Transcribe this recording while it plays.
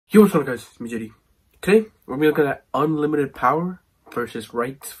Yo, what's up guys, it's me Jedi. Today, we're going to be looking at unlimited power versus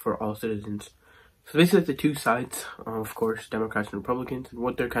rights for all citizens. So basically like the two sides, of course, Democrats and Republicans, and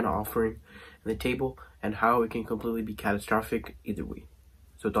what they're kind of offering on the table, and how it can completely be catastrophic either way.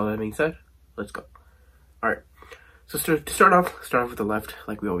 So with all that being said, let's go. Alright, so to start off with the left,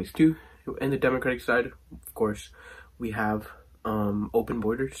 like we always do. And the Democratic side, of course, we have open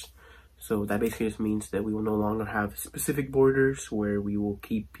borders. So that basically just means that we will no longer have specific borders where we will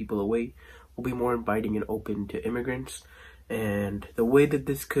keep people away. We'll be more inviting and open to immigrants. And the way that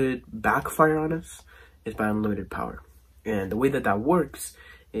this could backfire on us is by unlimited power. And the way that that works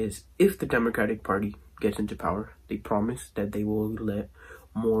is if the Democratic Party gets into power, they promise that they will let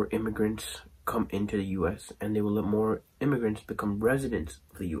more immigrants come into the US and they will let more immigrants become residents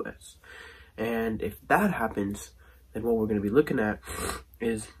of the US. And if that happens, then what we're going to be looking at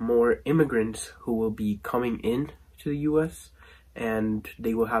is more immigrants who will be coming in to the US and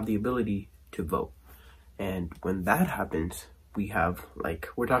they will have the ability to vote. And when that happens, we have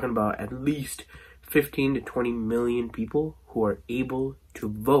we're talking about at least 15 to 20 million people who are able to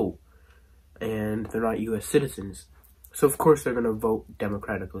vote, and they're not US citizens. So of course they're going to vote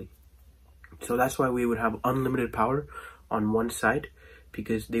democratically. So that's why we would have unlimited power on one side,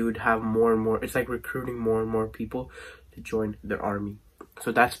 because they would have more and more, it's like recruiting more and more people to join their army.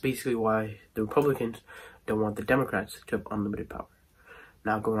 So that's basically why the Republicans don't want the Democrats to have unlimited power.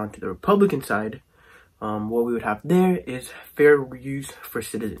 Now going on to the Republican side, what we would have there is fair use for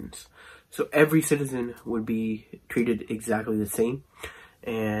citizens. So every citizen would be treated exactly the same,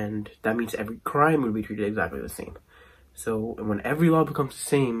 and that means every crime would be treated exactly the same. So when every law becomes the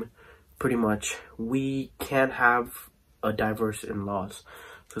same, pretty much we can't have a diverse in laws.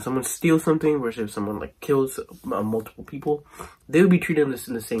 So if someone steals something versus if someone kills multiple people, they would be treated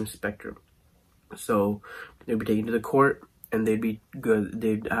in the same spectrum. So they'd be taken to the court and they'd be good.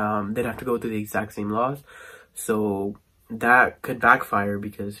 They'd have to go through the exact same laws. So that could backfire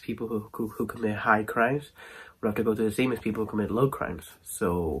because people who commit high crimes would have to go through the same as people who commit low crimes.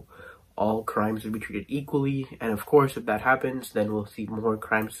 So all crimes would be treated equally. And of course, if that happens, then we'll see more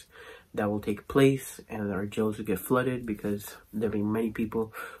crimes that will take place, and our jails will get flooded because there'll be many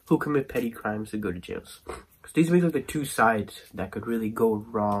people who commit petty crimes to go to jails. So these are the two sides that could really go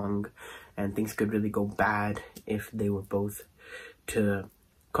wrong, and things could really go bad if they were both to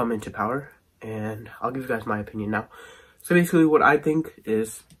come into power. And I'll give you guys my opinion now. So basically what I think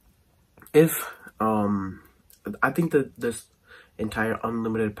is, if I think that this entire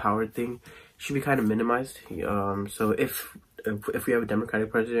unlimited power thing should be kind of minimized. So if we have a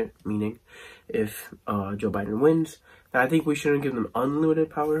Democratic president, meaning if Joe Biden wins, then I think we shouldn't give them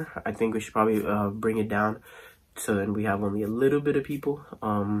unlimited power. I think we should probably bring it down so then we have only a little bit of people.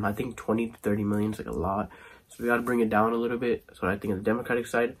 I think 20 to 30 million is a lot. So we got to bring it down a little bit. So I think on the Democratic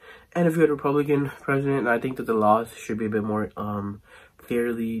side. And if you had a Republican president, I think that the laws should be a bit more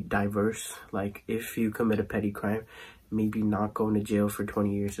fairly diverse. Like if you commit a petty crime, maybe not going to jail for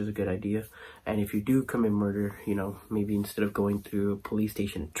 20 years is a good idea. And if you do commit murder, maybe instead of going through police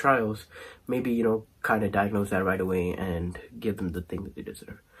station trials, maybe, kind of diagnose that right away and give them the thing that they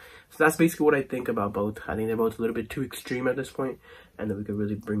deserve. So that's basically what I think about both. I think they're both a little bit too extreme at this point, and then we could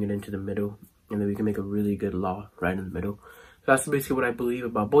really bring it into the middle, and then we can make a really good law right in the middle. So that's basically what I believe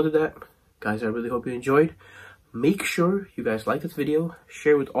about both of that. Guys, I really hope you enjoyed. Make sure you guys like this video,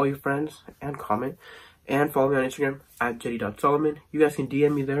 share with all your friends, and comment. And follow me on Instagram at Jedi.Solomon. You guys can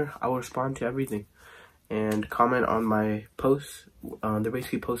DM me there. I will respond to everything. And comment on my posts. They're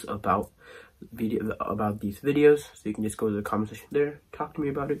basically posts about these videos. So you can just go to the comment section there. Talk to me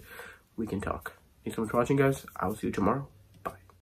about it. We can talk. Thanks so much for watching, guys. I will see you tomorrow.